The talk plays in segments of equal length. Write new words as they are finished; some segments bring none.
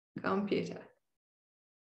computer.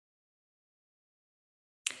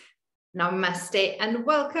 Namaste and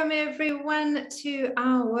welcome everyone to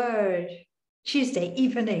our Tuesday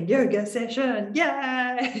evening yoga session.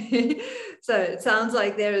 Yay! So it sounds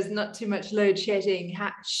like there is not too much load shedding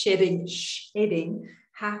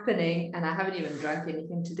happening, and I haven't even drunk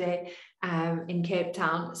anything today in Cape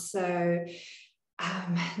Town. So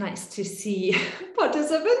nice to see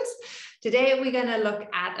participants. Today we're going to look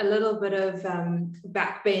at a little bit of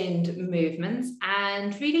backbend movements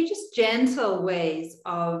and really just gentle ways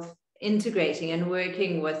of integrating and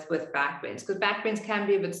working with backbends, because backbends can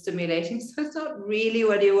be a bit stimulating, so it's not really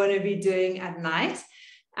what you want to be doing at night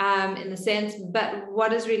in the sense. But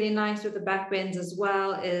what is really nice with the backbends as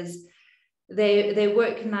well is they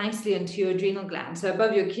work nicely into your adrenal glands. So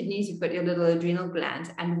above your kidneys, you've got your little adrenal glands.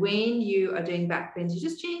 And when you are doing backbends, you're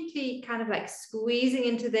just gently kind of like squeezing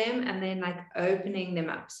into them and then like opening them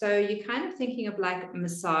up. So you're kind of thinking of like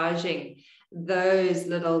massaging those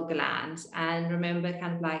little glands. And remember,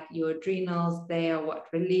 kind of like your adrenals, they are what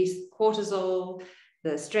release cortisol,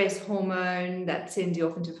 the stress hormone that sends you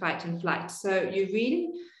off into fight and flight. So you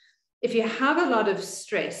really, if you have a lot of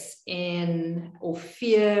stress or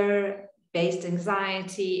fear-based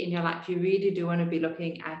anxiety in your life, you really do want to be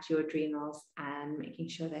looking at your adrenals and making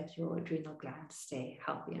sure that your adrenal glands stay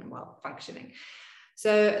healthy and well functioning.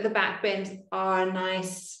 So the backbends are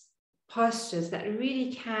nice postures that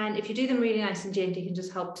really can, if you do them really nice and gently, can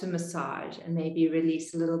just help to massage and maybe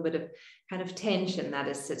release a little bit of kind of tension that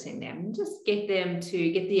is sitting there, and just get them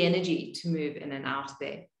to get the energy to move in and out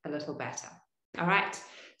there a little better. All right.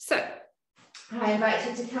 So I invite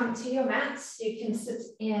you to come to your mats. You can sit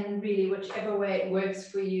in really whichever way it works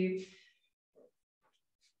for you,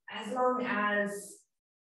 as long as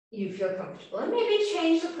you feel comfortable. And maybe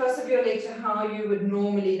change the cross of your leg to how you would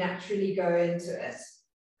normally naturally go into it,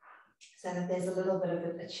 so that there's a little bit of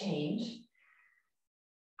a change.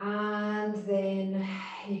 And then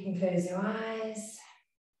you can close your eyes.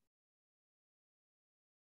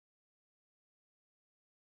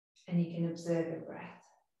 And you can observe your breath.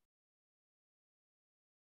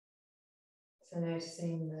 So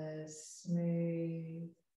noticing the smooth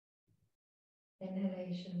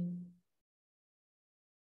inhalation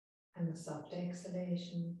and the soft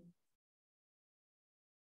exhalation.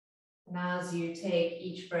 And as you take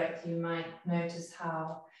each breath, you might notice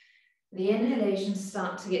how the inhalations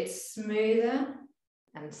start to get smoother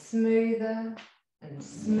and smoother and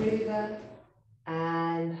smoother,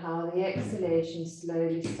 and how the exhalations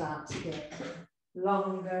slowly start to get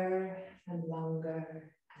longer and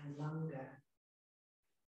longer and longer.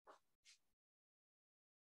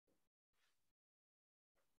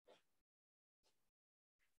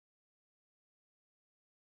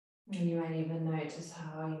 And you might even notice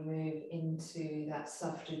how you move into that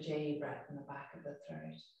softer J breath in the back of the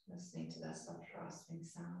throat, listening to that soft rasping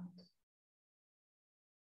sound.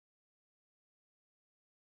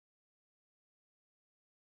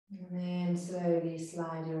 And then slowly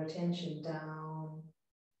slide your attention down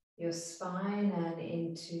your spine and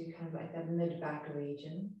into kind of like that mid-back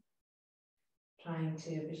region, trying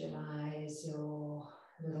to visualize your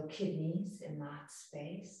little kidneys in that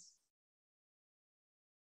space.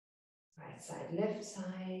 Right side, left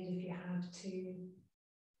side, if you have to.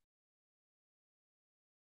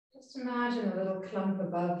 Just imagine a little clump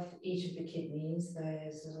above each of the kidneys,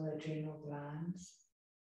 those little adrenal glands.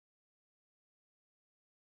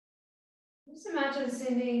 Just imagine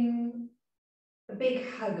sending a big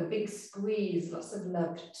hug, a big squeeze, lots of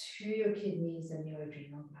love to your kidneys and your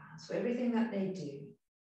adrenal glands for everything that they do.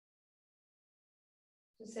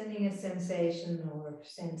 Just sending a sensation or a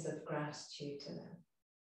sense of gratitude to them.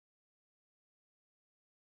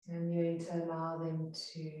 And you're going to allow them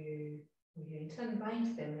to, you're going to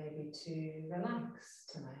invite them maybe to relax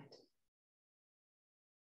tonight.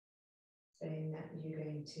 Saying that you're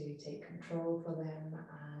going to take control for them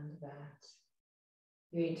and that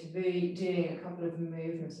you're going to be doing a couple of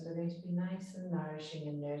movements that are going to be nice and nourishing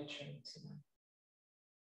and nurturing to them.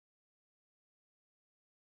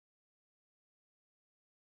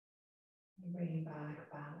 And bringing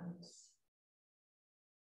back balance.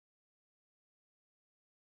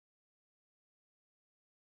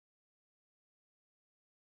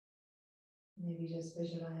 Maybe just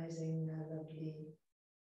visualizing a lovely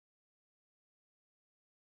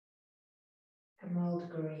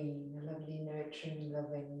emerald green, a lovely nurturing,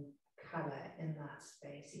 loving colour in that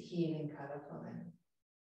space, a healing colour for them.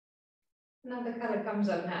 Another colour comes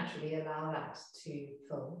up naturally, allow that to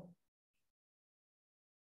fill.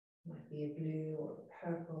 Might be a blue or a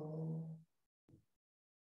purple,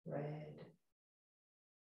 red.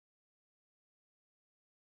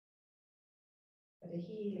 But the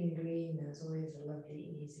healing green is always a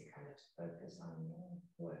lovely, easy color to focus on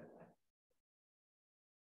your work with.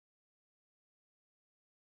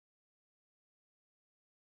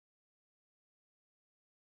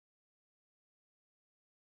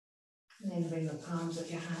 And then bring the palms of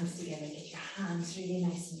your hands together. Get your hands really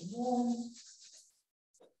nice and warm.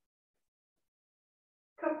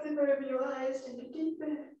 Cup them over your eyes. Take a deep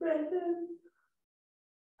breath in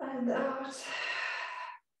and out.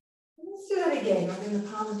 Let's do that again. I'll bring the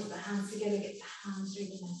palms of the hands together. Get the hands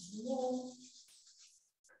really nice and warm.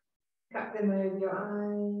 Cup them over your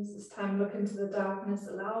eyes. This time look into the darkness.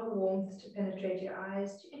 Allow the warmth to penetrate your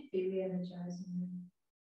eyes. Gently re-energizing them.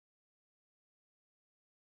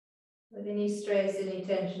 But any stress, any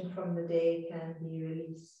tension from the day can be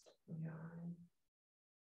released from your eyes.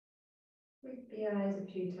 Blink the eyes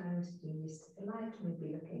a few times to get used to the light.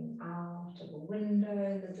 Maybe looking out of a window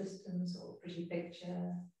in the distance or a pretty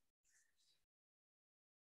picture.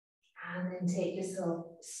 And then take yourself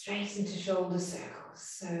straight into shoulder circles.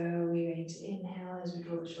 So we're going to inhale as we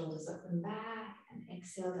draw the shoulders up and back, and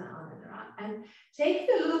exhale down and around. And take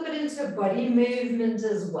it a little bit into body movement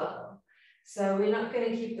as well. So we're not going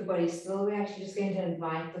to keep the body still. We're actually just going to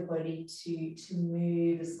invite the body to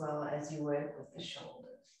move as well as you work with the shoulders.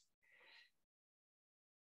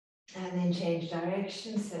 And then change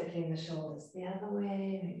direction, circling the shoulders the other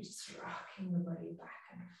way. Maybe just rocking the body back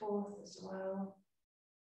and forth as well.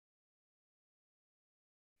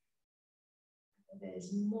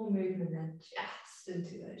 There's more movement than just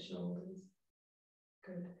into those shoulders.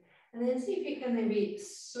 Good. And then see if you can maybe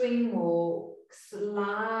swing or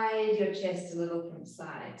slide your chest a little from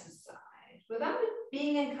side to side without it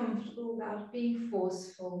being uncomfortable, without being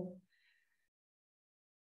forceful.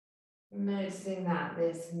 Noticing that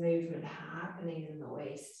there's some movement happening in the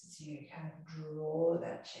waist as you kind of draw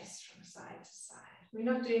that chest from side to side. We're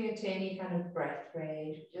not doing it to any kind of breath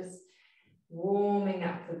rate, just warming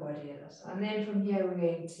up the body a little. And then from here, we're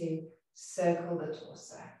going to circle the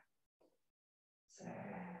torso. So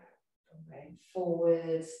from going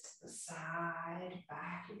forwards to the side,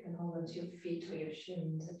 back, you can hold onto your feet or your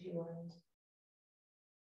shins if you want.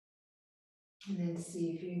 And then see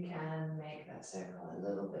if you can make that circle a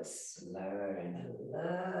little bit slower and a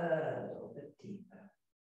little bit deeper.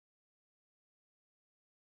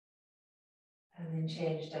 And then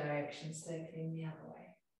change direction, circling the other way.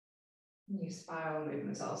 New spiral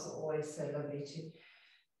movements are also always so lovely to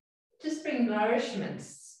just bring nourishment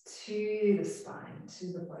to the spine,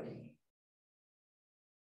 to the body.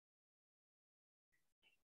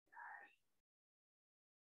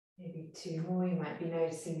 Maybe two more. You might be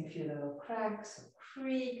noticing a few little cracks or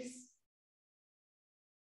creaks.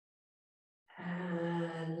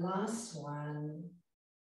 And last one.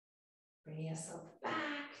 Bring yourself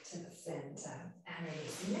back to the center and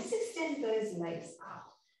release. And let's extend those legs out.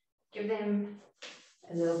 Give them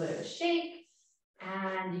a little bit of a shake,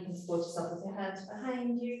 and you can support yourself with your hands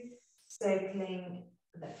behind you, circling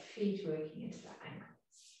the feet, working into the ankles.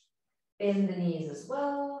 Bend the knees as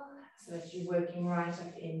well, so that you're working right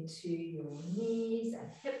up into your knees and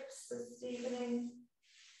hips this evening.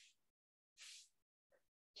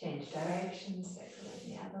 Change direction,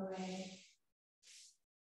 circling the other way.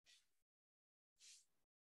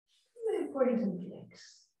 And then point and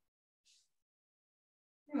flex.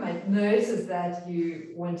 You might notice that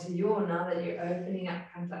you want to yawn now that you're opening up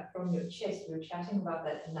kind of like from your chest. We were chatting about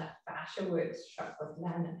that in that fascia workshop with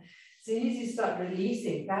Lana. As soon as you start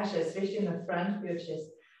releasing fascia, especially in the front of your chest,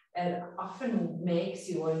 it often makes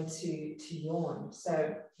you want to yawn.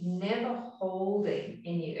 So never holding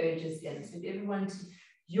any urges in. So if you ever want to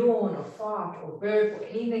yawn or fart or burp or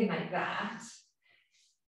anything like that,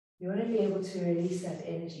 you want to be able to release that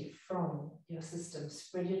energy from your system.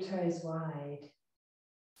 Spread your toes wide.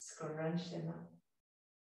 Scrunch them up.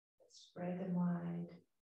 Spread them wide.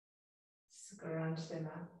 Scrunch them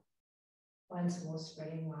up. Once more,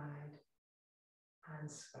 spreading wide and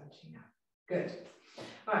scrunching up. Good.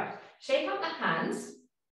 All right. Shake out the hands.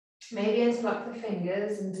 Maybe interlock the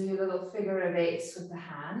fingers and do little figure of eights with the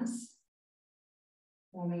hands.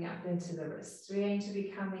 Warming up into the wrists. We're going to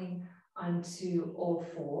be coming onto all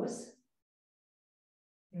fours.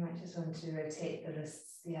 You might just want to rotate the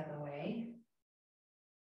wrists the other way.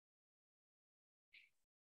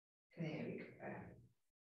 There we go.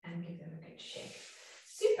 And give them a good shake.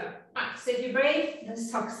 Super. Right, so if you're brave, the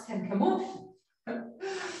socks can come off.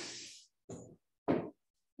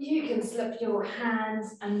 You can slip your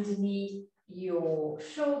hands underneath your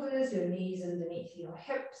shoulders, your knees underneath your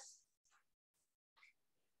hips.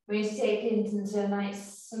 We're going to take it into a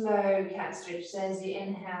nice slow cat stretch. So as you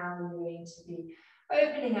inhale, you're going to be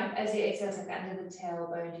Opening up as you exhale, tuck under the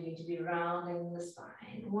tailbone. You're going to be rounding the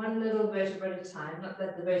spine. One little vertebra at a time. Not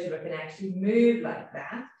that the vertebra can actually move like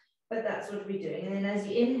that, but that's what we're doing. And then as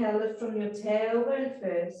you inhale, lift from your tailbone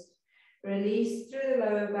first. Release through the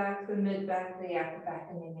lower back, the mid back, the upper back,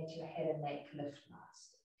 and then let your head and neck lift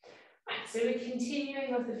last. Right, so we're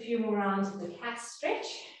continuing with a few more rounds of the cat stretch.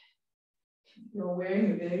 If you're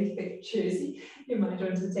wearing a very thick jersey, you might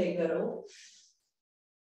want to take that off.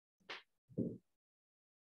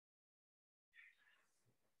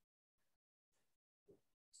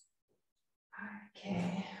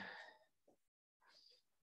 Okay.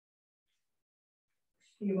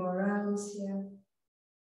 A few more rounds here.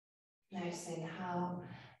 Noticing how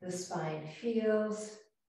the spine feels.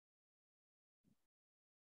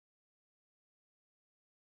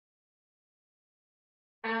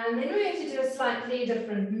 And then we're going to do a slightly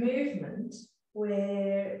different movement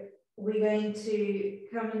where we're going to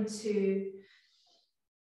come into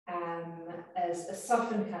as a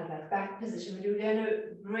softened kind of like back position. We're going to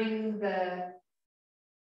bring the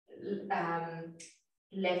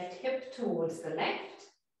left hip towards the left,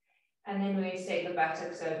 and then we're going to take the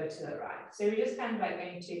buttocks over to the right. So we're just kind of like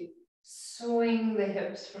going to swing the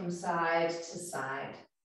hips from side to side.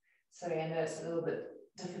 Sorry, I know it's a little bit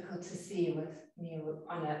difficult to see with me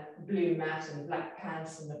on a blue mat and black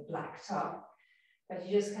pants and a black top, but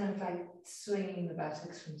you're just kind of like swinging the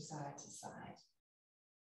buttocks from side to side.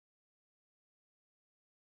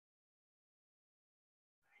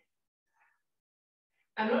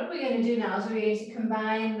 And what we're going to do now is we're going to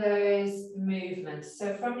combine those movements.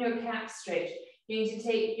 So from your cat stretch, you're going to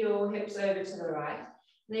take your hips over to the right.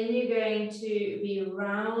 Then you're going to be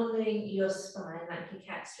rounding your spine like your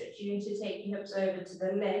cat stretch. You're going to take your hips over to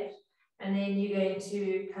the left, and then you're going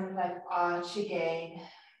to kind of like arch again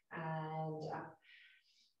and up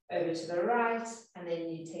over to the right, and then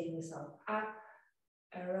you're taking yourself up,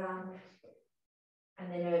 around,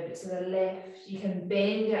 and then over to the left. You can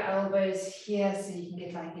bend your elbows here so you can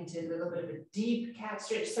get like into a little bit of a deep cat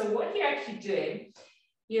stretch. So what you're actually doing,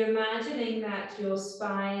 you're imagining that your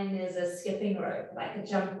spine is a skipping rope, like a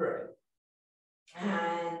jump rope.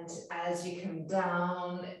 And as you come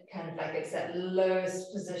down, kind of like it's that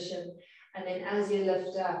lowest position. And then as you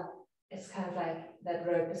lift up, it's kind of like that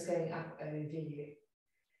rope is going up over you.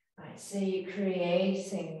 Right, so you're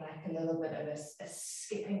creating like a little bit of a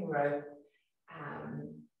skipping rope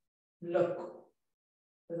look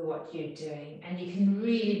with what you're doing. And you can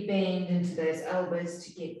really bend into those elbows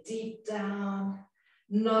to get deep down.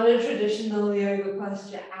 Not a traditional yoga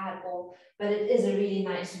posture at all, but it is a really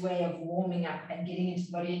nice way of warming up and getting into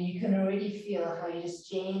the body. And you can already feel how you're just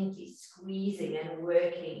gently squeezing and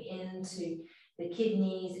working into the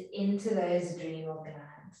kidneys, into those adrenal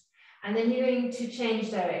glands. And then you're going to change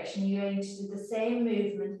direction. You're going to do the same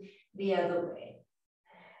movement the other way.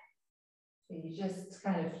 So you're just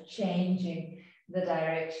kind of changing the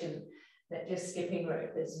direction that your skipping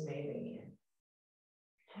rope is moving in.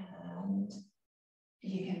 And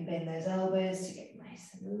you can bend those elbows to get nice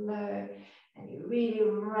and low, and you're really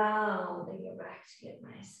rounding your back to get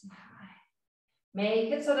nice and high.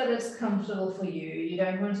 Make it so that it's comfortable for you. You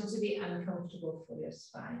don't want it to be uncomfortable for your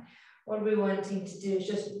spine. What we're wanting to do is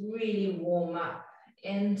just really warm up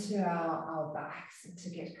into our backs and to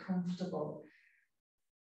get comfortable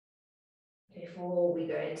before we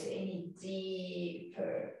go into any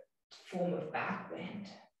deeper form of back bend.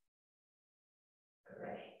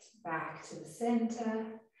 Great. Back to the center.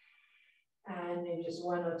 And maybe just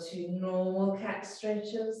one or two normal cat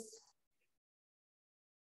stretches.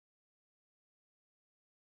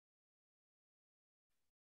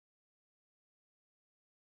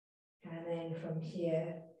 And then from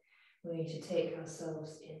here, we're going to take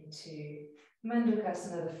ourselves into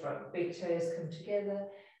Mandukasana, the front. Big toes come together,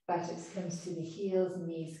 buttocks comes to the heels,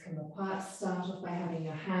 knees come apart. Start off by having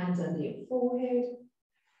your hands under your forehead.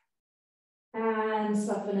 And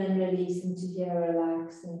soften and release into here,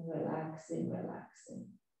 relaxing, relaxing, relaxing.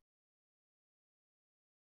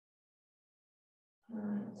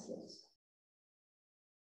 That's it.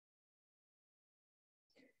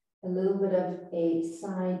 A little bit of a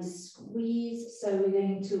side squeeze. So we're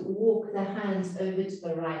going to walk the hands over to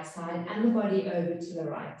the right side and the body over to the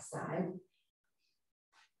right side.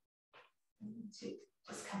 To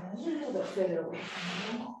just come a little bit further away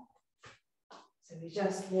from the wall. So we're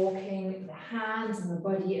just walking the hands and the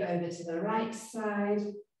body over to the right side.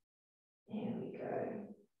 There we go.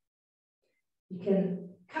 You can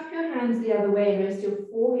cup your hands the other way and rest your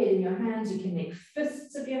forehead in your hands. You can make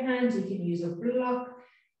fists of your hands. You can use a block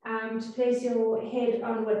to place your head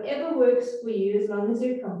on whatever works for you as long as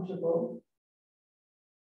you're comfortable.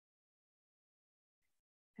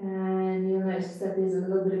 And And you'll notice that there's a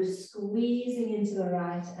little bit of squeezing into the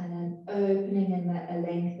right and an opening and a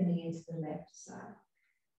lengthening into the left side.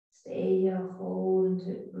 Stay here, hold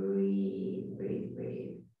into it, breathe, breathe,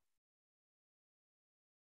 breathe.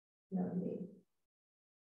 Lovely.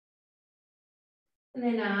 And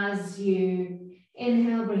then as you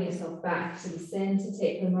inhale, bring yourself back to the center,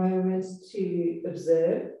 take the moment to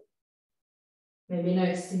observe. Maybe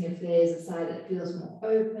noticing if there's a side that feels more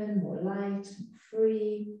open, more light, more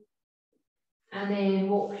free. And then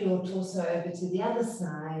walk your torso over to the other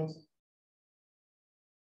side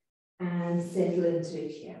and settle into it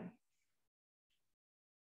here.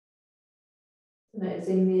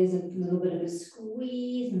 Noticing there's a little bit of a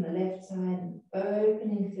squeeze on the left side and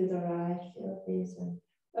opening through the right. Feel there's an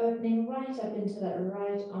opening right up into that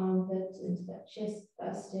right armpit, into that chest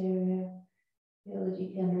bust area. Feel that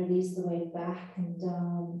you can release the weight back and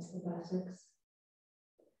down into the buttocks.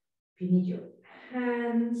 If you need your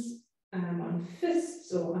hands on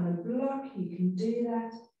fists or on a block, you can do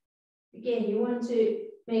that. Again, you want to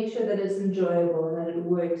make sure that it's enjoyable and that it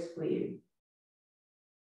works for you.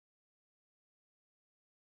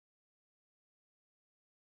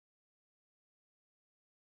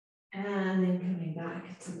 And then coming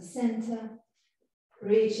back to the center,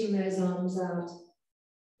 reaching those arms out.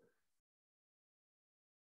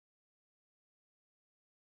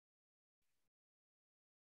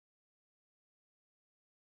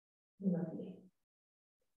 Lovely.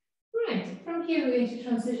 Right, from here we're going to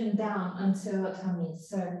transition down onto our tummies.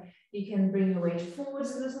 So you can bring your weight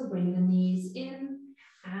forwards a little, bring the knees in,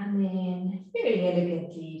 and then very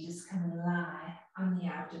elegantly just come and lie on the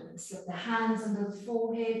abdomen. Slip the hands under the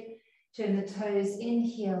forehead, turn the toes in,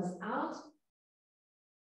 heels out,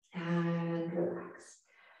 and relax.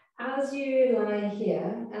 As you lie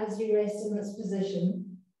here, as you rest in this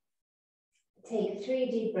position, take 3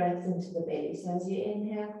 deep breaths into the belly. So as you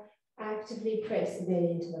inhale, actively press the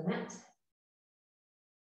belly into the mat.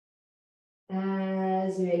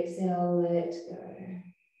 As you exhale, let go.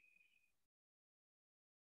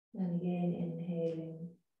 And again, inhaling.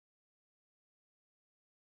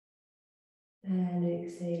 And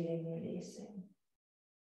exhaling, releasing.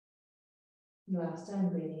 Last time,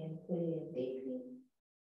 breathing in fully and deeply.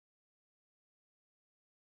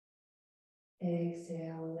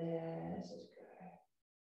 Exhale, let it go.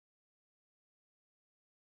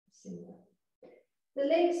 Super. The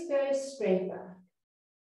legs go straight back.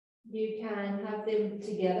 You can have them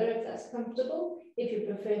together if that's comfortable. If you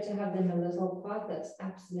prefer to have them a little apart, that's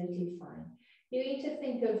absolutely fine. You need to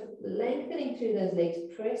think of lengthening through those legs,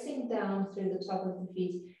 pressing down through the top of the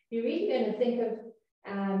feet. You're really going to think of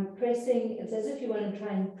pressing, it's as if you want to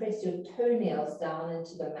try and press your toenails down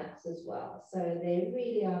into the mat as well. So they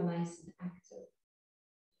really are nice and active.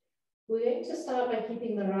 We're going to start by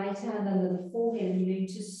keeping the right hand under the forehead, and you're going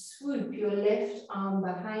to swoop your left arm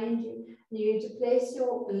behind you. And you're going to place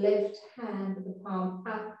your left hand, the palm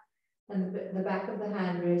up, and the back of the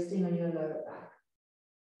hand resting on your lower back.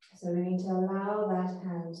 So we're going to allow that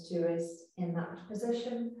hand to rest in that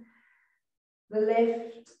position.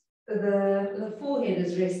 The forehead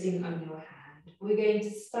is resting on your hand. We're going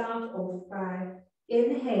to start off by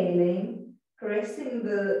inhaling, pressing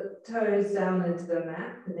the toes down into the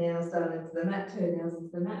mat, the nails down into the mat, toenails into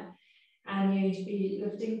the mat, and you're going to be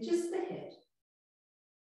lifting just the head.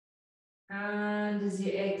 And as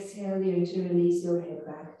you exhale, you're going to release your head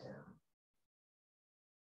back down.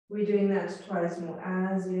 We're doing that twice more.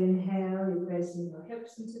 As you inhale, you're pressing your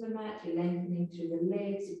hips into the mat, you're lengthening through the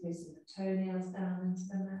legs, you're pressing the toenails down into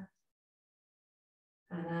the mat.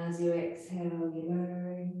 And as you exhale, you're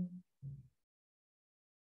lowering.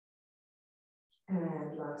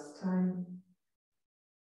 And last time.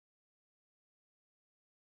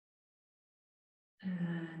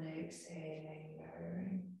 And exhaling,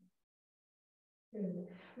 lowering. Good.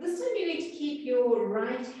 This time you're going to keep your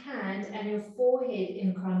right hand and your forehead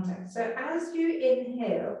in contact. So as you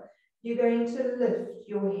inhale, you're going to lift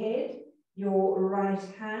your head, your right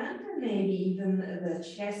hand, and maybe even the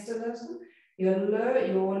chest a little. Your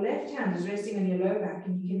left hand is resting on your lower back,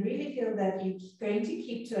 and you can really feel that you're going to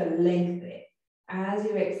keep to a length there. As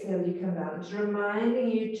you exhale, you come down. It's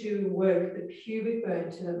reminding you to work the pubic bone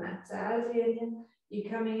to the mat. So as you inhale,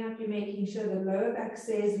 you're coming up, you're making sure the lower back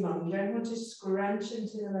stays long. You don't want to scrunch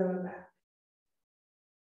into the lower back.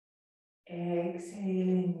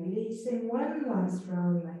 Exhaling, releasing. One last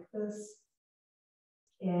round like this.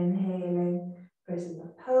 Inhaling, pressing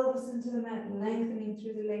the pelvis into the mat, lengthening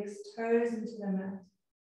through the legs, toes into the mat.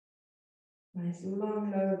 Nice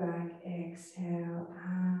long lower back. Exhale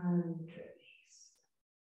and release.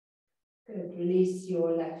 Good. Release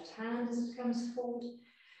your left hand as it comes forward.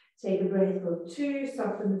 Take a breath or two,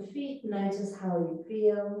 soften the feet, notice how you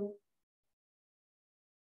feel.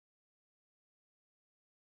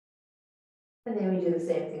 And then we do the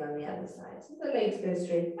same thing on the other side. So the legs go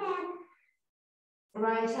straight back.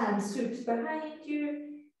 Right hand swoops behind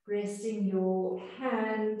you, resting your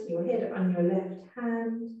hand, your head on your left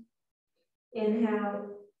hand. Inhale,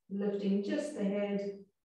 lifting just the head.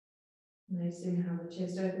 Noticing how the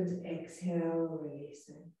chest opens. Exhale,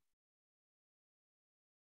 releasing.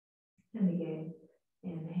 And again,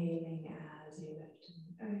 inhaling as you lift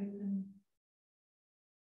and open.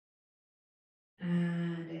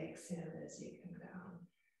 And exhale as you come down.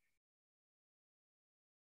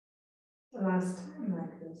 The last time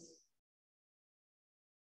like this.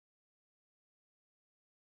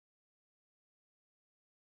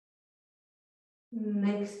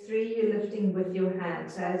 Next three, you're lifting with your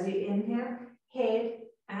hands. So as you inhale, head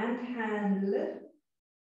and hand lift.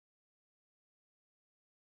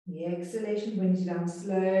 The exhalation brings you down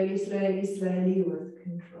slowly, slowly, slowly with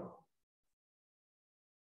control.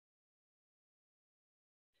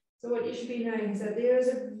 So what you should be knowing is that there is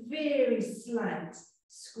a very slight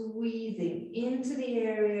squeezing into the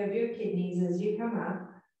area of your kidneys as you come up,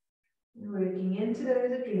 working into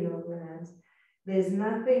those adrenal glands. There's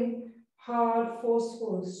nothing hard,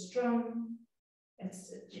 forceful, or strong.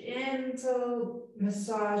 It's a gentle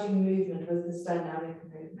massaging movement with this dynamic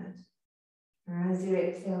movement. As you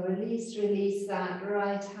exhale, release that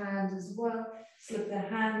right hand as well. Slip the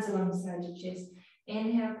hands alongside your chest.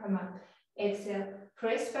 Inhale, come up. Exhale,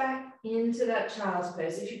 press back into that child's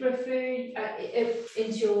pose. If you prefer,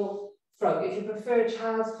 into your frog. If you prefer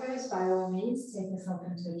child's pose, by all means, take yourself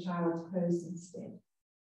into a child's pose instead.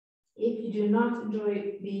 If you do not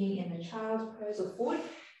enjoy being in a child's pose or forward,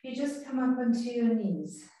 you just come up onto your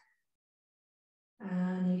knees.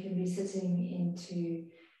 And you can be sitting into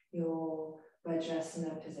your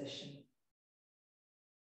Vajrasana position.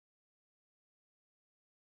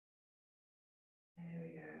 There we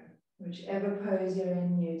go. Whichever pose you're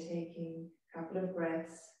in, you're taking a couple of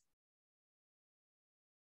breaths.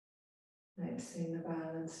 Noticing the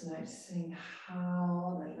balance, noticing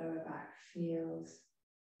how the lower back feels.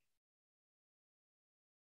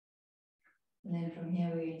 And then from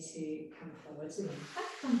here, we're going to come forwards and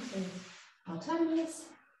back onto our toes.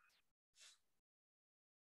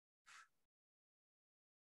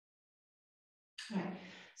 Right.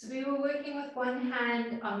 So we were working with one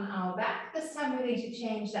hand on our back. This time we're going to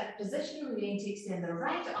change that position. We're going to extend the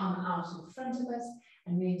right arm out in front of us,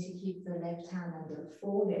 and we're going to keep the left hand under the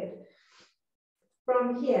forehead.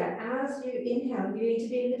 From here, as you inhale, you're going to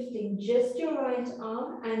be lifting just your right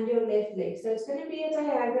arm and your left leg. So it's going to be a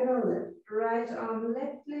diagonal lift. Right arm,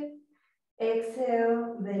 left leg.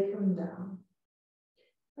 Exhale, they come down.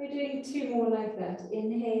 We're doing two more like that.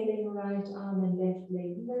 Inhaling, right arm and left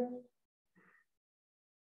leg lift.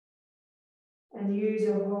 And use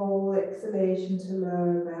your whole exhalation to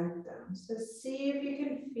lower back down. So see if you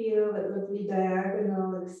can feel that lovely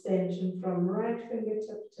diagonal extension from right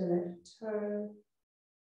fingertip to left toe.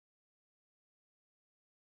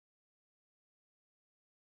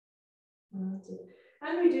 That's it.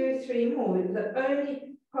 And we do three more. The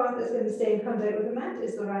only part that's going to stay in contact with the mat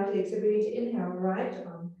is the right leg. So we're going to inhale, right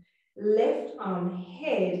arm,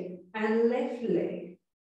 head, and left leg.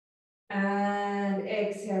 And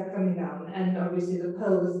exhale, coming down. And obviously the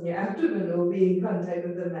pelvis and your abdomen will be in contact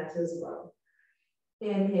with the mat as well.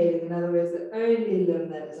 Inhaling, in other words, the only limb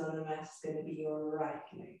that is on the mat is going to be your right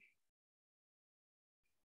leg.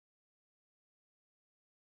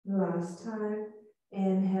 Last time,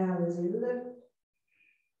 inhale as you lift.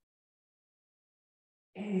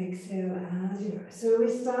 Exhale as you rise. So we're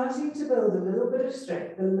starting to build a little bit of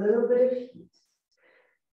strength, a little bit of heat.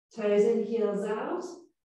 Toes and heels out.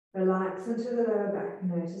 Relax into the lower back.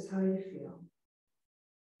 Notice how you feel.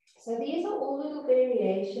 So these are all little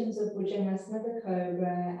variations of Bhujangasana, the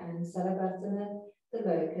cobra, and Salabhasana, the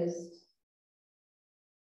locust.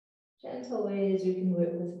 Gentle ways we can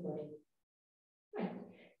work with the body. Right.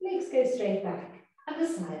 Legs go straight back. Other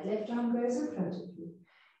side, left arm goes in front of you.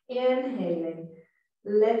 Inhaling.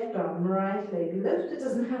 Left arm, right leg lift. It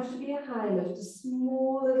doesn't have to be a high lift. A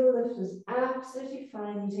small little lift is absolutely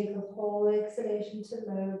fine. You take the whole exhalation to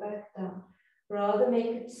lower back down. Rather make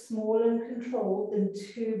it small and controlled than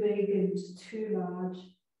too big and too large.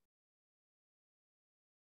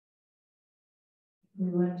 We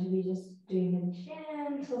want to be just doing a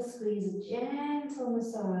gentle squeeze, a gentle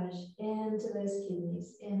massage into those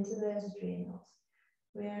kidneys, into those adrenals.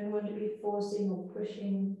 We don't want to be forcing or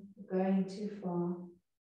pushing, going too far.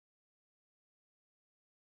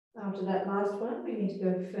 After that last one, we're going to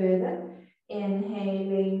go further.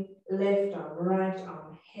 Inhaling, left arm, right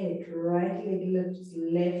arm, head, right leg lifts,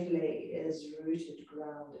 left leg is rooted,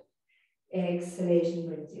 grounded. Exhalation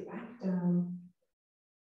brings you back down.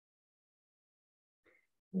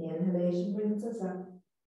 The inhalation brings us up.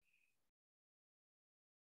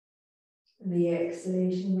 The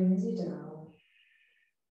exhalation brings you down.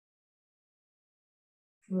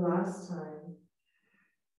 Last time.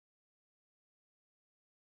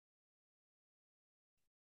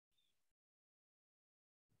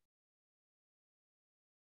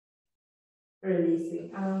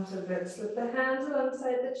 Releasing out of it. Slip the hands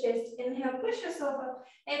alongside the chest. Inhale, push yourself up.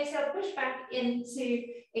 Exhale, push back into,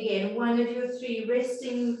 again, one of your three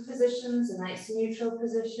resting positions, a nice neutral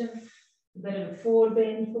position. A bit of a forward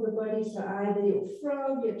bend for the body, so either your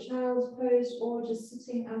frog, your child's pose, or just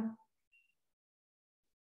sitting up.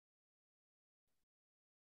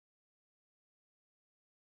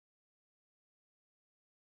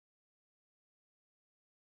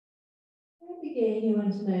 And again, you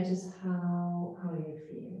want to notice how you're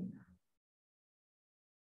feeling.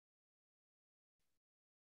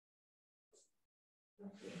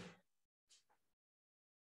 Lovely.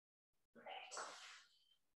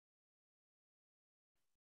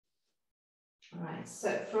 All right, so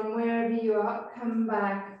from wherever you are, come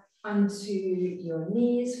back onto your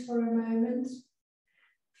knees for a moment.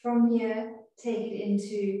 From here, take it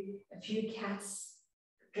into a few cat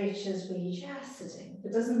stretches where you're just sitting. If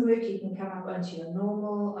it doesn't work, you can come up onto your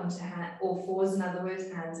normal, onto hand, or fours, in other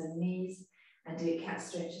words, hands and knees, and do cat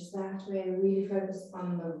stretches that way. Really focus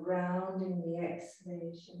on the rounding, the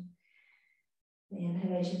exhalation. The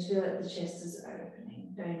inhalations, feel that the chest is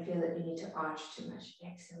opening. Don't feel that you need to arch too much.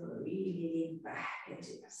 Exhale, really lean back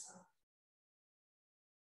into yourself.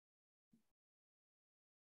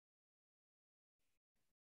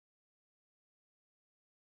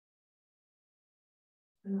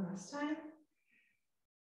 And last time.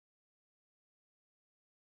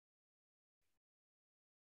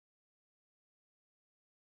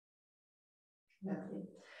 Lovely.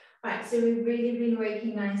 Right, so we've really been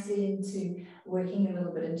working nicely into working a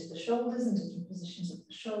little bit into the shoulders, into different positions of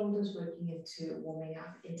the shoulders, working into warming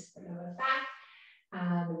up into the lower back.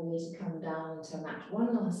 And we need to come down to mat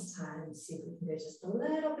one last time and see if we can go just a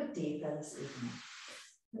little bit deeper this evening.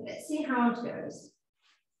 Let's see how it goes.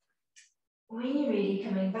 When you're ready,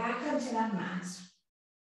 coming back onto that mat,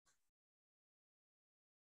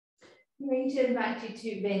 I'm going to invite you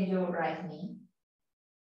to bend your right knee.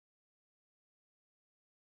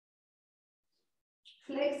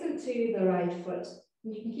 Flex into the right foot.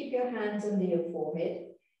 You can keep your hands under your forehead.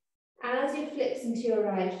 As you flex into your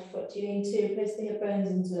right foot, you're going to press the hip bones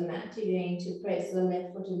into the mat. You're going to press the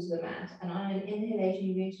left foot into the mat. And on an inhalation,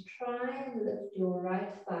 you're going to try and lift your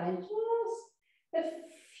right thigh just a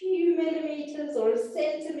few millimeters or a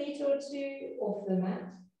centimeter or two off the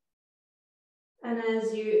mat. And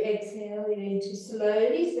as you exhale, you're going to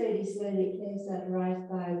slowly place that right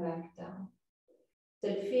thigh back down. So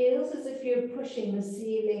it feels as if you're pushing the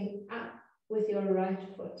ceiling up with your right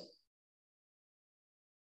foot.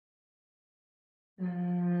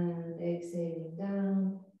 And exhaling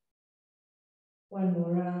down. One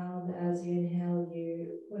more round. As you inhale, you're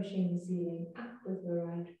pushing the ceiling up with your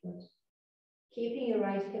right foot. Keeping your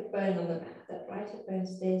right hip bone on the mat. That right hip bone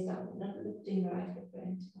stays down. Not lifting the right hip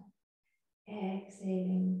bone to that.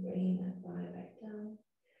 Exhaling, bringing that thigh back down.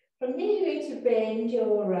 From here, you're going to bend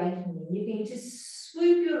your right knee. You're going to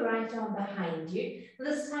swoop your right arm behind you.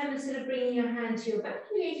 This time, instead of bringing your hand to your back,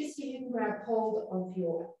 you're going to see if you can grab hold of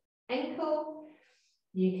your ankle.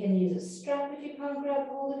 You can use a strap if you can't grab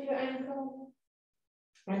hold of your ankle.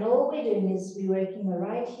 And all we're doing is we're working the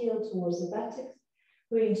right heel towards the buttocks.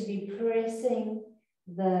 We're going to be pressing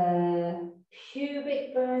the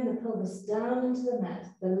pubic bone, the pelvis down into the mat.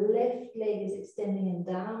 The left leg is extending and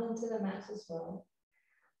down into the mat as well.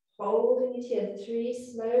 Holding it here,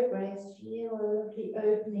 3 slow breaths. Feel a lovely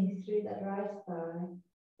opening through that right thigh,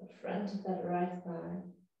 the front of that right thigh.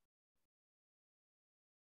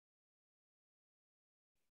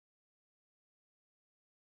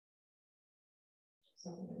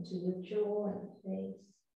 Soften into the jaw and the face.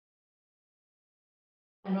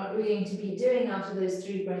 And what we're going to be doing after those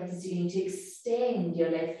 3 breaths is you're going to extend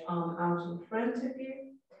your left arm out in front of you.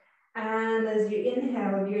 And as you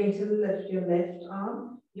inhale, you're going to lift your left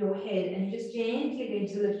arm, your head, and you're just gently going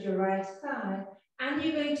to lift your right thigh. And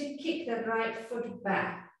you're going to kick that right foot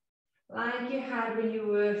back, like you had when you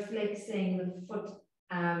were flexing the foot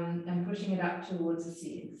and pushing it up towards the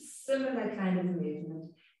ceiling. Similar kind of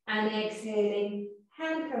movement. And exhaling,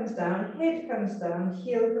 hand comes down, head comes down,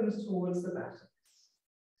 heel comes towards the buttocks.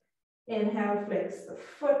 Inhale, flex the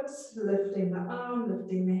foot, lifting the arm,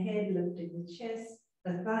 lifting the head, lifting the chest.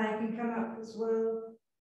 The thigh can come up as well.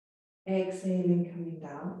 Exhaling, coming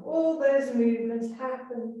down. All those movements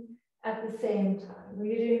happen at the same time.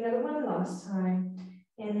 We're doing that one last time.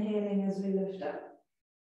 Inhaling as we lift up.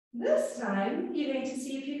 This time, you're going to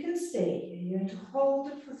see if you can stay here. You're going to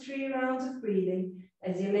hold it for 3 rounds of breathing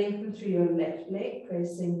as you lengthen through your left leg,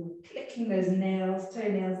 pressing, clicking those nails,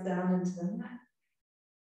 toenails down into the mat.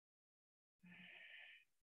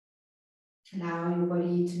 Allow your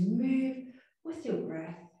body to move with your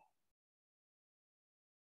breath.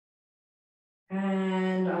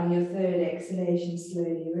 And on your third exhalation,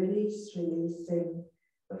 slowly release, releasing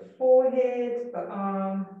the forehead, the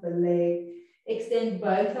arm, the leg. Extend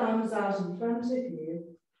both arms out in front of you.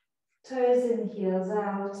 Toes in, heels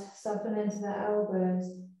out. Soften into the elbows.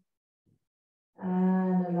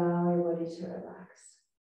 And allow your body to relax.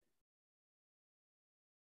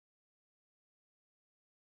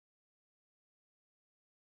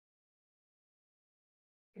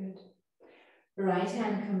 Good. Right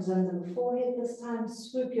hand comes under the forehead this time.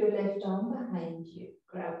 Swoop your left arm behind you.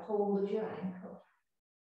 Grab hold of your ankle.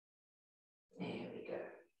 There we go.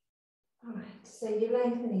 All right, so you're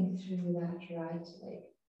lengthening through that right leg.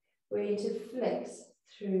 We're going to flex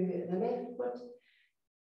through the left foot.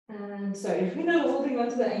 And sorry, if we're not holding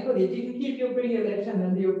onto the ankle yet, you can bring your left hand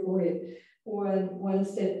under your forehead. One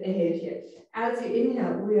step ahead here. As you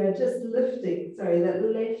inhale, we are just lifting, that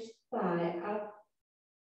left thigh up.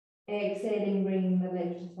 Exhaling, bringing the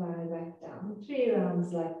left thigh back down. 3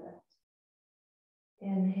 rounds like that.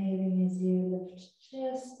 Inhaling as you lift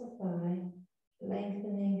just the thigh,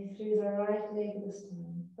 lengthening through the right leg this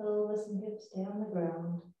time. Pelvis and hips stay on the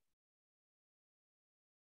ground.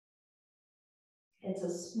 It's a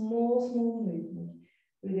small movement.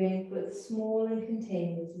 We're going with small and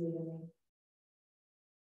contained this evening.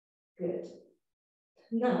 Good.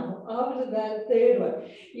 Now, after that third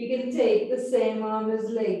one, you can take the same arm as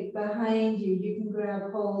leg behind you. You can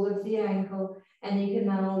grab hold of the ankle and you can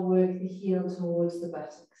now work the heel towards the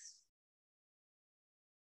buttocks.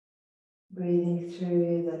 Breathing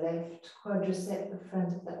through the left quadricep, the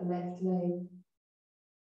front of that left leg.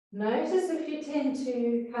 Notice if you tend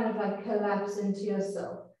to kind of like collapse into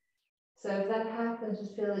yourself. So if that happens,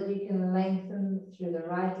 just feel that you can lengthen through the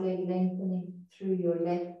right leg, lengthening through your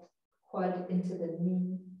left quad into the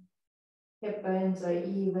knee. Hip bones are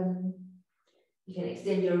even. You can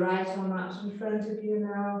extend your right arm out in front of you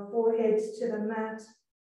now, foreheads to the mat.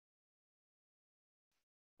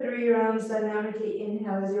 3 rounds dynamically.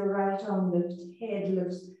 Inhale as your right arm lifts, head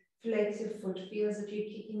lifts, flex your foot, feel as if you're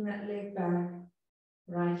kicking that leg back.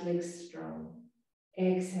 Right leg strong.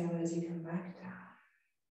 Exhale as you come back down.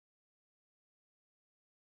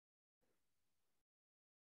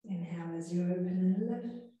 Inhale as you open and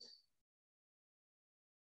lift.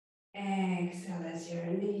 Exhale as you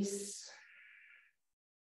release.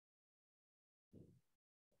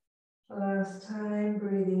 Last time,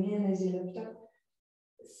 breathing in as you lift up.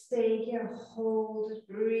 Stay here, hold it,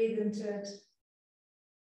 breathe into it.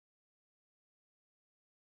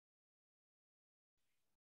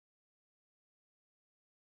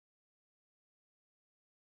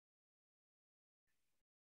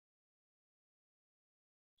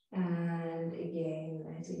 And again,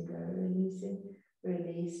 letting go, releasing.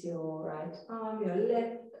 Release your right arm, your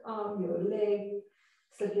left arm, your leg.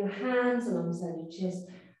 Slip your hands alongside your chest.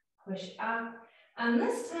 Push up. And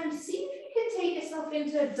this time, see if you can take yourself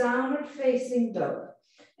into a downward facing dog.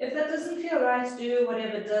 If that doesn't feel right, do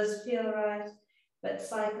whatever does feel right. But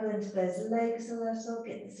cycle into those legs a little.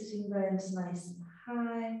 Get the sitting bones nice and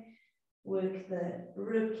high. Work the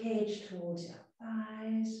rib cage towards your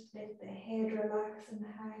thighs. Let the head relax and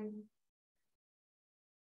hang.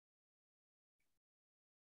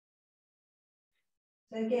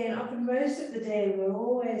 So again, often most of the day we're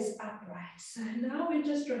always upright. So now we're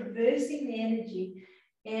just reversing the energy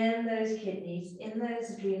in those kidneys, in those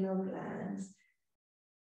adrenal glands.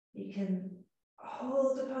 You can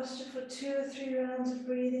hold the posture for 2 or 3 rounds of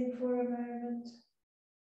breathing for a moment.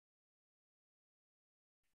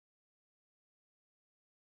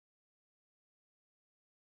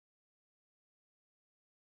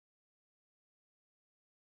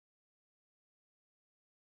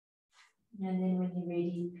 And then when you're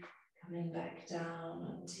ready, coming back down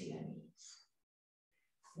onto your knees.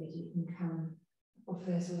 So you can come off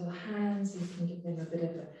those little hands, you can give them a bit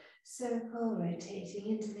of a circle,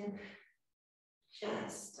 rotating into them.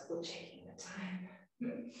 Just double checking the time.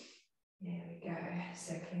 There we go,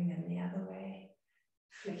 circling them the other way,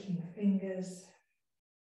 flicking the fingers.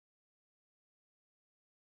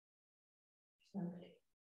 Lovely.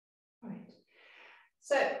 All right.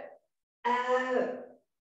 So,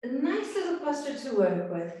 a nice little posture to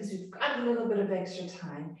work with because we've got a little bit of extra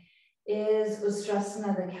time is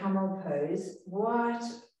Ustrasana, the camel pose. What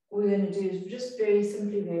we're going to do is just very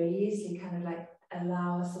simply, very easily, kind of like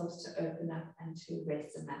allow ourselves to open up and to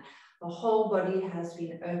rest in that. The whole body has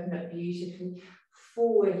been opened up beautifully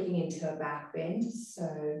for working into a back bend, so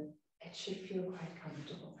it should feel quite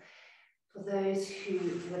comfortable. For those who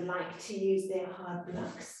would like to use their hard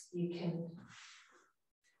blocks, you can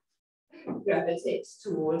gravitate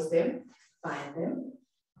towards them, find them.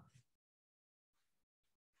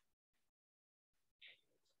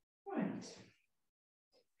 Right.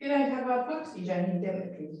 If you don't have hard blocks, you don't need them,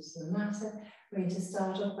 it really doesn't matter. We're going to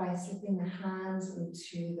start off by slipping the hands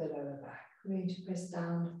into the lower back. We're going to press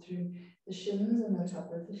down through the shins and the top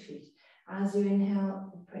of the feet. As you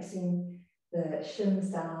inhale, pressing the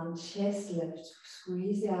shins down, chest lift,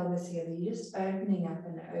 squeeze the elbows together. You're just opening up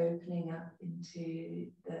and opening up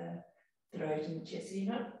into the throat and the chest. So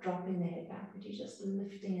you're not dropping the head back, but you're just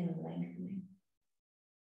lifting and lengthening.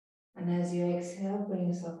 And as you exhale, bring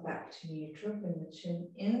yourself back to neutral. Bring the chin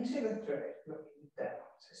into the throat, looking down.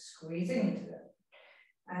 So squeezing into that.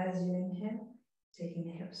 As you inhale, taking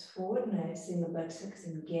the hips forward, noticing the buttocks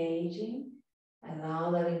engaging.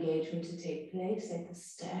 Allow that engagement to take place. Let the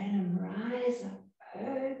sternum rise up,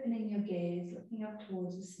 opening your gaze, looking up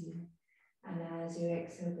towards the ceiling. And as you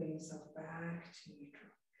exhale, bring yourself back to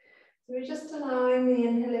neutral. So we're just allowing the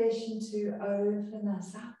inhalation to open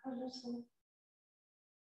us up a little.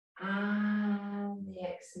 And the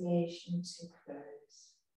exhalation to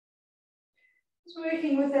close. It's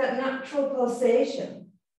working with that natural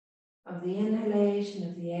pulsation of the inhalation,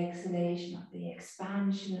 of the exhalation, of the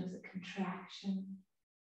expansion, of the contraction,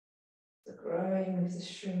 the growing, of the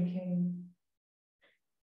shrinking.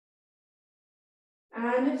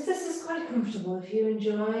 And if this is quite comfortable, if you're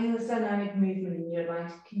enjoying this dynamic movement and you'd like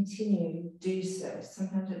to continue, do so.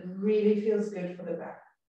 Sometimes it really feels good for the back.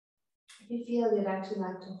 If you feel you'd actually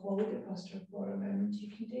like to hold your posture for a moment,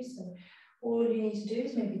 you can do so. All you need to do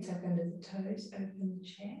is maybe tuck under the toes, open the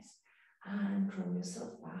chest, and draw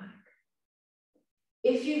yourself back.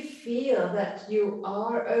 If you feel that you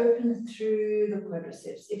are open through the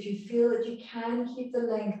quadriceps, if you feel that you can keep the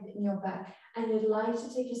length in your back and you'd like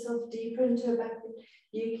to take yourself deeper into a back bend,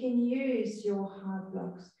 you can use your hard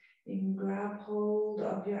blocks. You can grab hold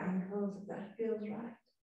of your ankles if that feels right.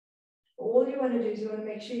 All you want to do is you want to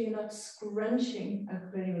make sure you're not scrunching. I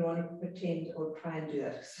don't even want to pretend or try and do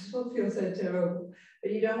that because it will feel so terrible.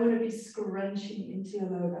 But you don't want to be scrunching into your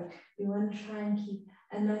lower back. You want to try and keep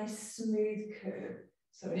a nice smooth curve.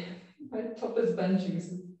 Sorry, my top is bunching,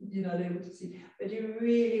 so you're not able to see. But you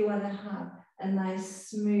really want to have a nice,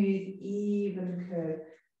 smooth, even curve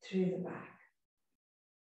through the back.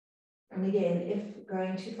 And again, if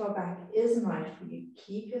going too far back isn't right for you,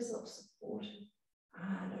 keep yourself supported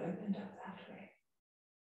and opened up that way.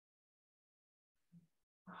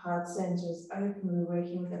 The heart center is open. We're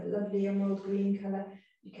working with that lovely emerald green color.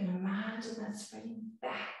 You can imagine that spreading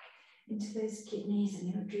back into those kidneys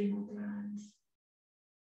and your adrenal glands.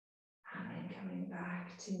 And then coming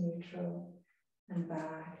back to neutral and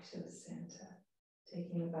back to the center,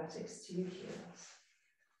 taking the buttocks to your heels.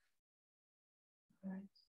 Right.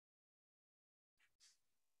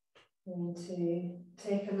 Going to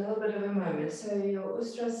take a little bit of a moment. So your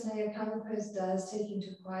Ustrasana, your camel pose does take you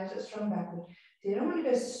to quite a strong backward. So you don't want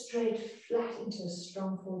to go straight flat into a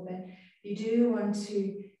strong forward bend. You do want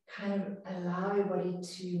to kind of allow your body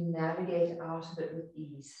to navigate out of it with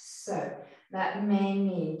ease. So that may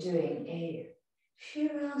mean doing a few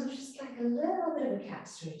rounds of just like a little bit of a cat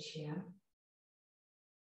stretch here.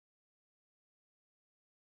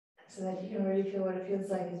 So that you can really feel what it feels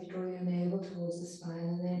like as you draw your navel towards the spine,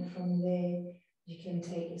 and then from there you can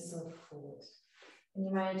take yourself forward. And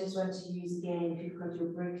you might just want to use again, if you've got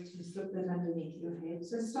your brick, to slip that underneath your head.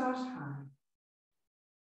 So start high.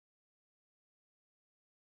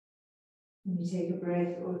 And you take a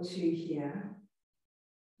breath or two here,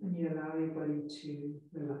 and you allow your body to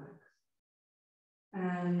relax.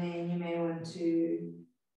 And then you may want to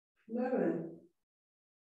lower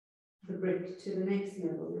the brick to the next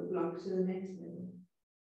level, the block to the next level.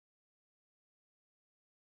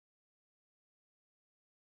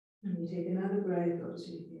 And you take another breath or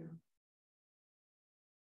two here.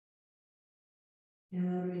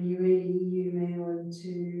 And when you're ready, you may want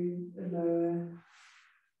to lower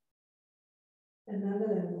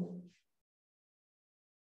another level.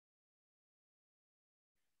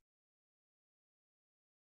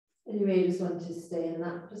 And you may just want to stay in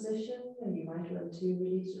that position, and you might want to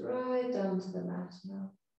release right down to the mat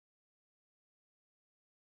now.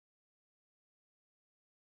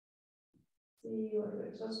 See what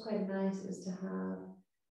works. What's quite nice is to have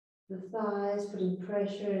the thighs, putting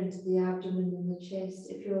pressure into the abdomen and the chest.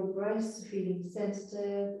 If your breasts are feeling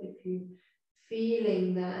sensitive, if you're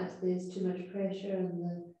feeling that there's too much pressure in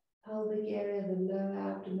the pelvic area, the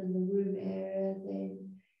lower abdomen, the womb area, then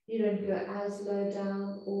you don't go as low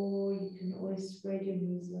down, or you can always spread your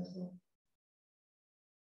knees a little.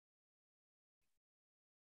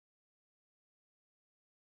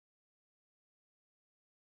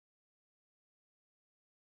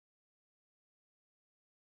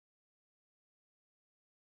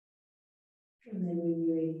 And then when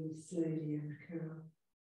you're ready, slowly uncurl.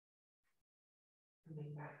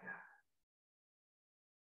 Coming back up.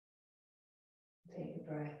 Take a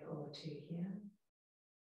breath or two here.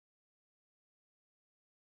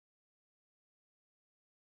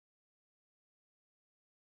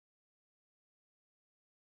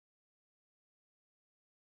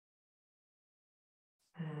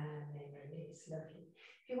 And then release, lovely.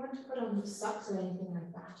 If you want to put on socks or anything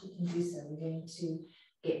like that, you can do so. We're going to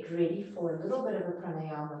get ready for a little bit of a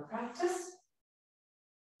pranayama practice.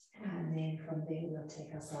 And then from there, we'll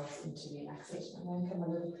take ourselves into relaxation. I'm going to come a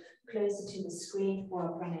little closer to the screen for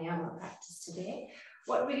our pranayama practice today.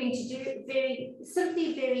 What we're going to do, very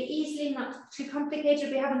simply, very easily, not too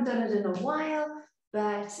complicated. We haven't done it in a while,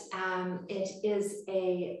 but it is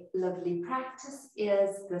a lovely practice,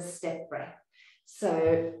 is the step breath.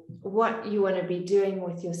 So what you want to be doing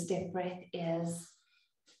with your step breath is,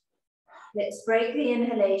 let's break the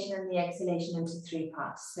inhalation and the exhalation into 3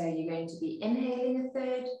 parts. So you're going to be inhaling a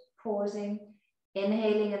third, pausing,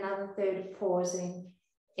 inhaling another third, pausing,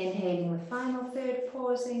 inhaling the final third,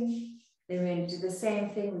 pausing. Then we're going to do the same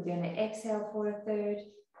thing. We're going to exhale for a third,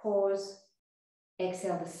 pause,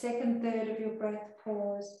 exhale the second third of your breath,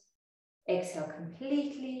 pause, exhale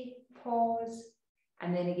completely, pause,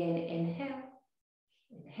 and then again inhale,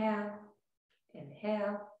 inhale,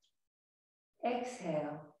 inhale,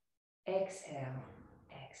 exhale, exhale,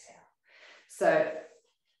 exhale. So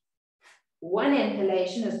one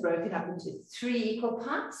inhalation is broken up into 3 equal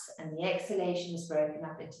parts, and the exhalation is broken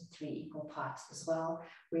up into 3 equal parts as well.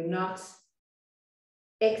 We're not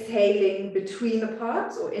exhaling between the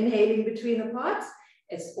parts or inhaling between the parts.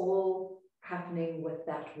 It's all happening with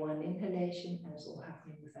that one inhalation, and it's all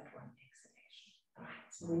happening with that one exhalation. All right,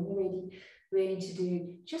 so when you're ready, we're going to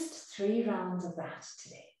do just 3 rounds of that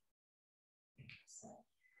today. So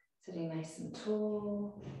sitting nice and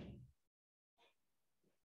tall.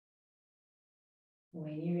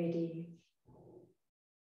 When you're ready,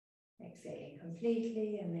 exhaling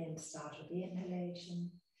completely, and then start with the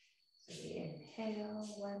inhalation. So we inhale,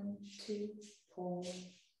 1, 2, pause,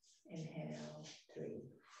 inhale, 3,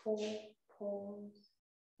 4, pause,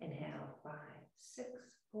 inhale, 5, 6,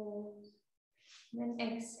 pause, and then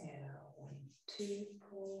exhale, 1, 2,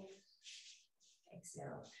 pause,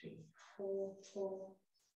 exhale, 3, 4, pause,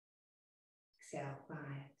 exhale, 5,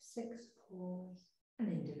 6, pause, and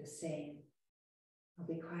then do the same. I'll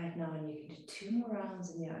be quiet now, and you can do 2 more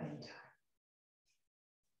rounds in your own time.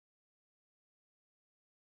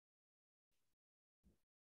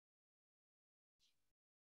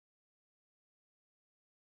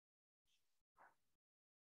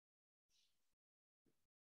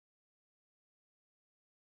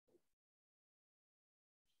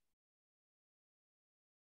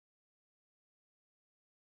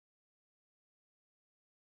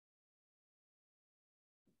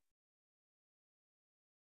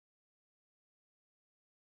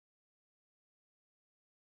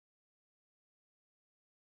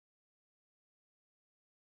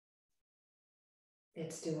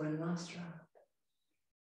 Let's do one last round.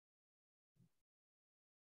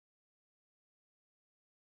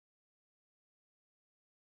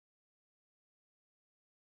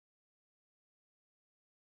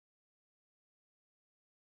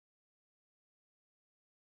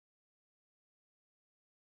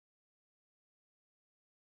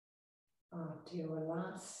 After your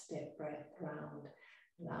last step breath round,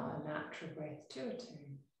 allow a natural breath to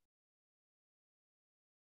return.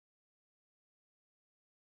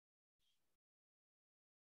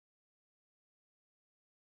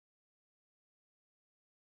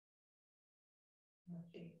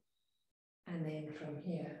 Lovely. And then from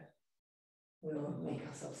here, we'll make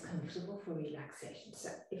ourselves comfortable for relaxation. So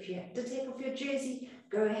if you have to take off your jersey,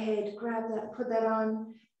 go ahead, grab that, put that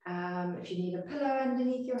on. If you need a pillow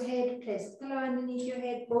underneath your head, place a pillow underneath your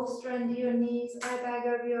head, bolster under your knees, eye bag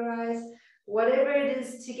over your eyes, whatever it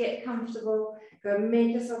is to get comfortable, go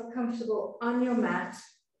make yourself comfortable on your mat.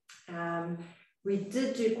 We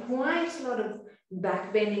did do quite a lot of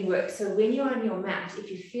back bending work. So when you're on your mat,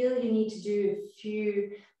 if you feel you need to do a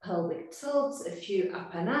few pelvic tilts, a few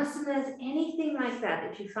upanasanas, anything like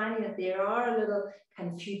that. If you're finding that there are a little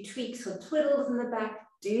kind of few tweaks or twiddles in the back,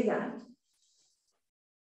 do that.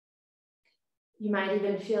 You might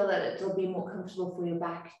even feel that it'll be more comfortable for your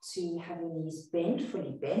back to have your knees bent,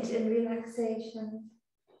 fully bent in relaxation.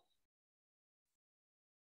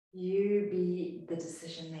 You be the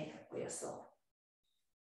decision maker for yourself.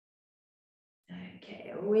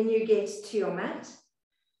 Okay, when you get to your mat,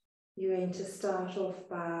 you're going to start off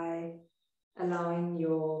by allowing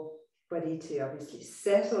your body to obviously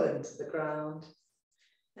settle into the ground,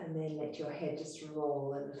 and then let your head just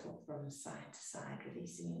roll a little from side to side,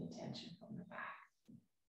 releasing any tension from the back.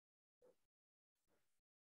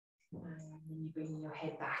 And then you bring your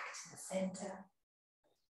head back to the center.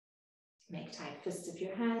 Make tight fists of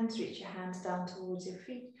your hands, reach your hands down towards your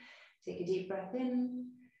feet. Take a deep breath in.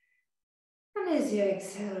 And as you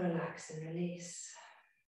exhale, relax and release.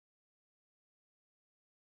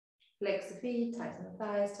 Flex the feet, tighten the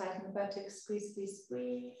thighs, tighten the buttocks, squeeze, squeeze,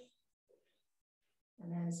 squeeze.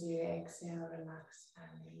 And as you exhale, relax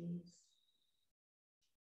and release.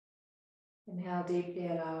 Inhale deeply,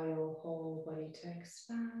 allow your whole body to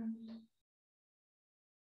expand.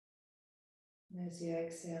 And as you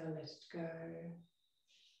exhale, let it go.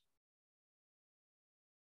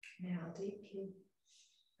 Inhale deeply,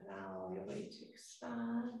 allow your body to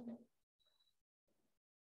expand.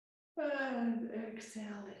 And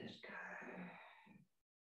exhale, let it go.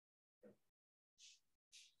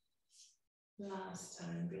 Last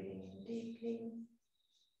time, breathing in deeply.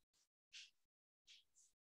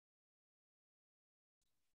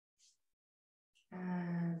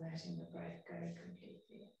 And letting the breath go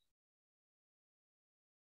completely.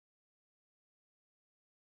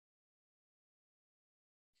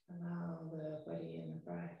 Allow the body and the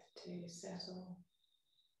breath to settle.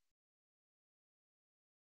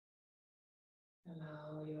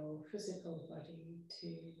 Allow your physical body to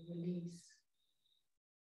release.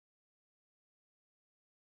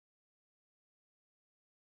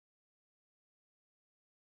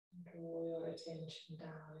 Draw your attention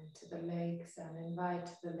down into the legs and invite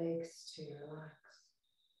the legs to relax.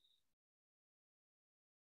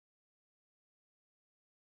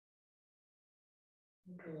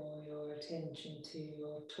 Draw your attention to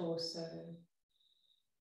your torso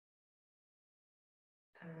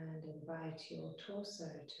and invite your torso to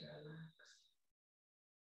relax.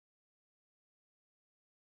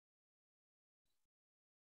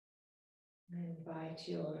 And invite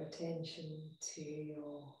your attention to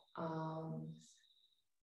your arms,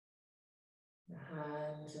 the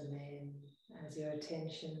hands, and then as your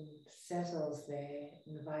attention settles there,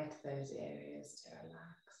 invite those areas to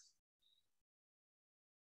relax.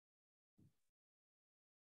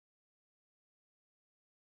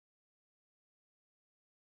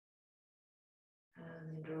 And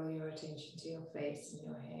then draw your attention to your face and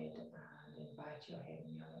your head, and invite your head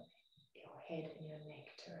and your neck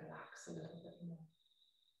to relax a little bit more.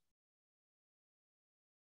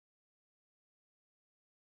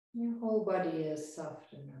 Your whole body is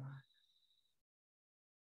soft and relaxed.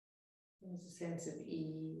 There's a sense of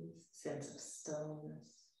ease, a sense of stillness.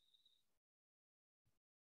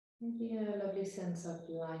 Maybe a lovely sense of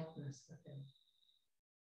lightness within.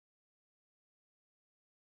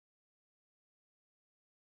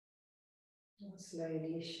 And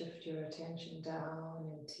slowly shift your attention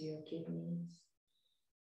down into your kidneys,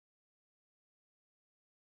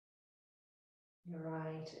 your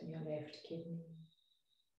right and your left kidney.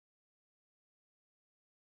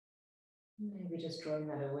 Maybe just drawing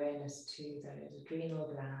that awareness to those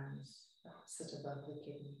adrenal glands that sit above the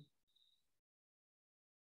kidney.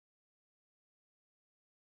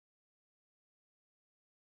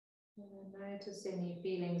 And notice any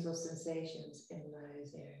feelings or sensations in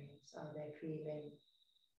those areas. Are they feeling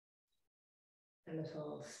a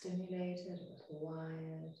little stimulated, a little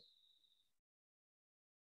wired?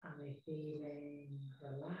 Are they feeling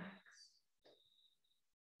relaxed?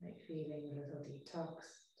 Are they feeling a little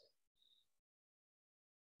detoxed?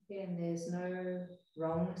 Again, there's no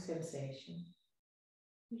wrong sensation.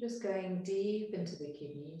 You're just going deep into the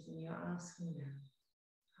kidneys and you're asking them,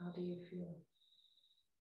 how do you feel?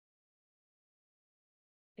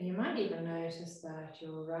 And you might even notice that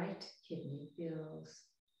your right kidney feels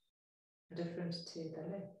different to the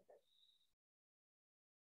left.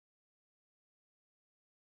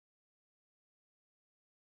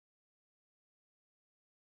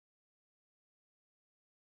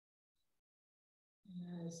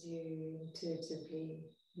 And as you intuitively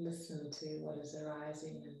listen to what is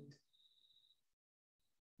arising, and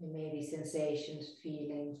there may be sensations,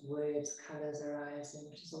 feelings, words, colors arising,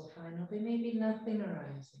 which is all fine, or there may be nothing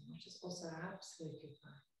arising, which is also absolutely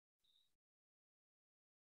fine.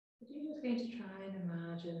 You're just going to try and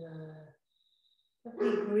imagine a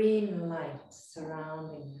lovely green light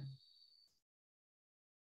surrounding them.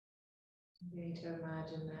 You're going to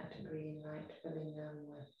imagine that green light filling them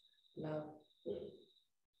with love,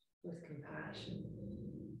 with compassion,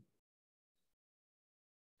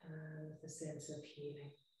 and with a sense of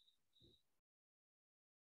healing.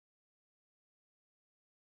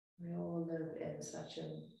 We all live in such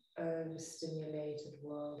an overstimulated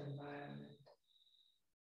world environment.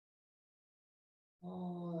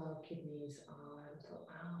 All our kidneys are a little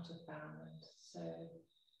out of balance, so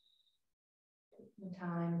taking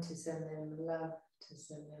time to send them love, to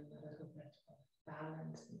send them a little bit of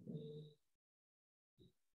balance and ease.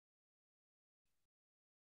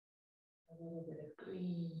 A little bit of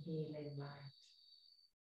green healing light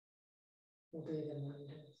will do them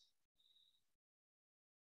wonders.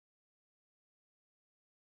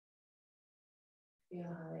 Feel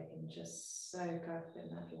how they can just soak up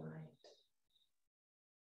in that light.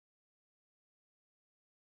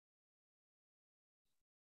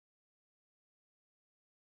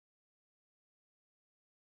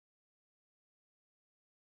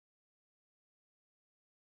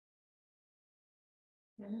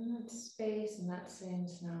 And in that space, in that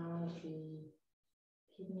sense now, the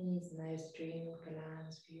kidneys and those adrenal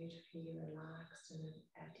glands beautifully relaxed and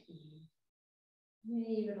at ease. You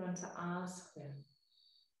may even want to ask them,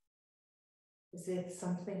 is there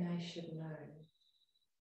something I should know?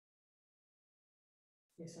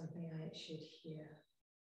 Is there something I should hear?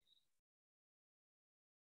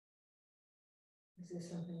 Is there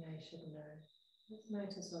something I should know? Let's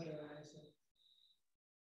notice what arises.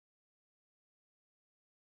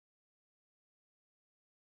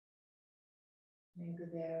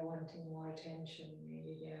 Maybe they're wanting more attention.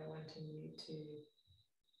 Maybe they're wanting you to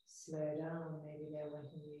slow down. Maybe they're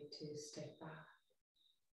wanting you to step back.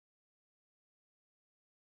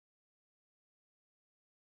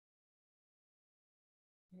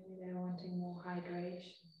 Maybe they're wanting more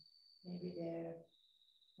hydration. Maybe they're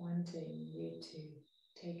wanting you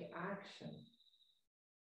to take action.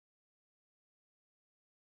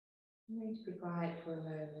 I'm going to be quiet for a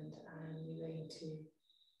moment and you're going to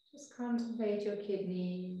just contemplate your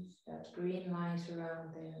kidneys, that green light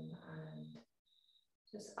around them, and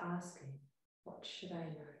just asking, what should I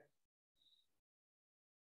know?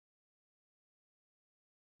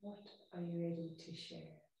 What are you ready to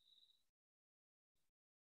share?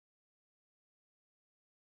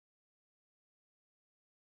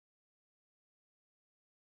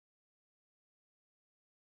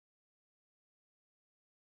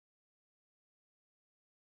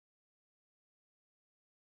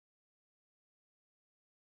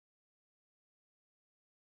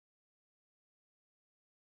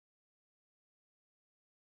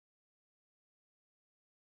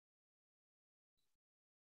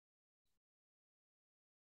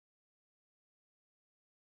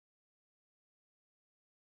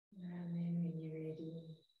 And then when you're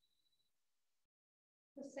ready,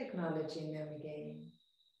 just acknowledging them again,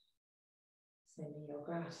 sending your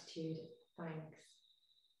gratitude, thanks.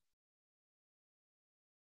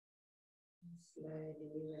 And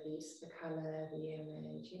slowly release the color, the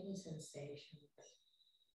image, any sensations.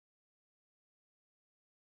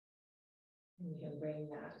 And you can bring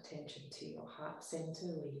that attention to your heart center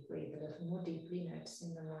where you breathe a little more deeply,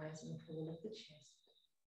 noticing the rise and fall of the chest.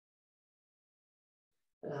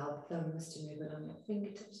 Allow the thumbs to move along your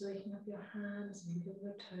fingertips, waking up your hands, moving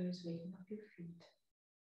your toes, waking up your feet.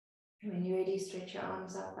 And when you're ready, stretch your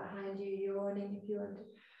arms out behind you, yawning if you want to.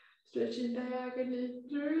 Stretching diagonally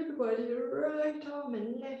through the body, right arm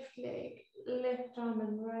and left leg, left arm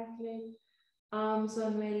and right leg. Arms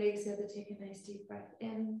one way, legs the other. Take a nice deep breath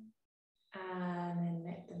in and then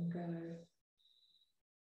let them go.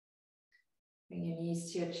 Bring your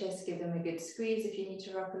knees to your chest, give them a good squeeze. If you need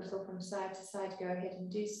to rock a little from side to side, go ahead and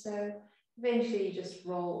do so. Eventually, you just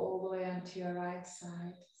roll all the way onto your right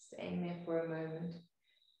side. Staying there for a moment.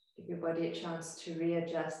 Give your body a chance to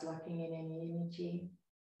readjust, locking in any energy.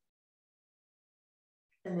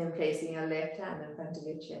 And then placing your left hand in front of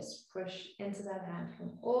your chest, push into that hand,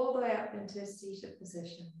 come all the way up into a seated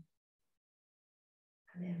position.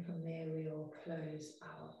 And then from there, we will close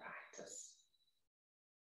our practice.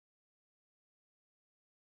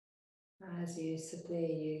 As you sit there,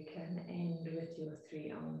 you can end with your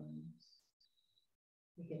three arms.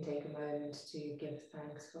 You can take a moment to give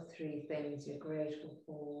thanks for three things you're grateful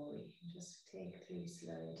for. You can just take 3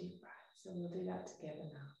 slow, deep breaths. So we'll do that together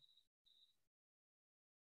now.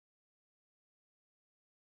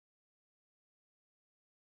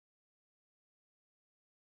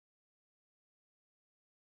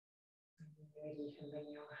 ready, you can bring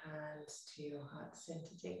your hands to your heart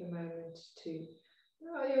center. Take a moment to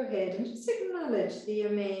bow your head and just acknowledge the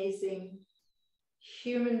amazing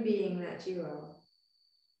human being that you are.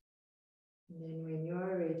 And then when you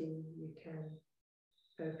are ready, you can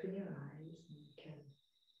open your eyes and you can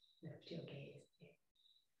lift your gaze.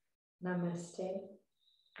 Namaste,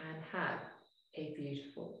 and have a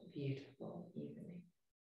beautiful, beautiful evening.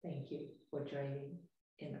 Thank you for joining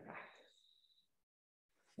in the practice.